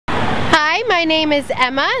Hi, my name is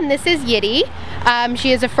Emma and this is Yiddy.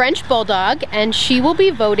 She is a French bulldog and she will be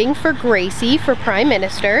voting for Gracie for Prime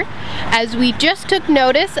Minister. As we just took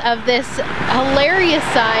notice of this hilarious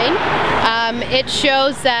sign, it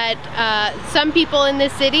shows that some people in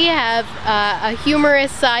this city have a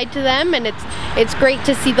humorous side to them, and it's great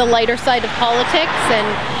to see the lighter side of politics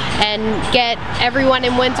and get everyone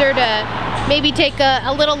in Windsor to maybe take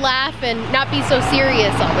a little laugh and not be so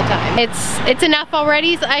serious all the time. It's enough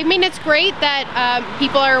already. I mean, it's great that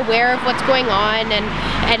people are aware of what's going on,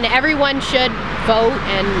 and everyone should vote,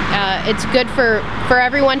 and it's good for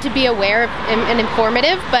everyone to be aware and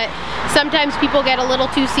informative, but sometimes people get a little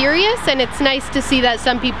too serious, and it's nice to see that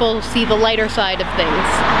some people see the lighter side of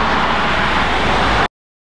things.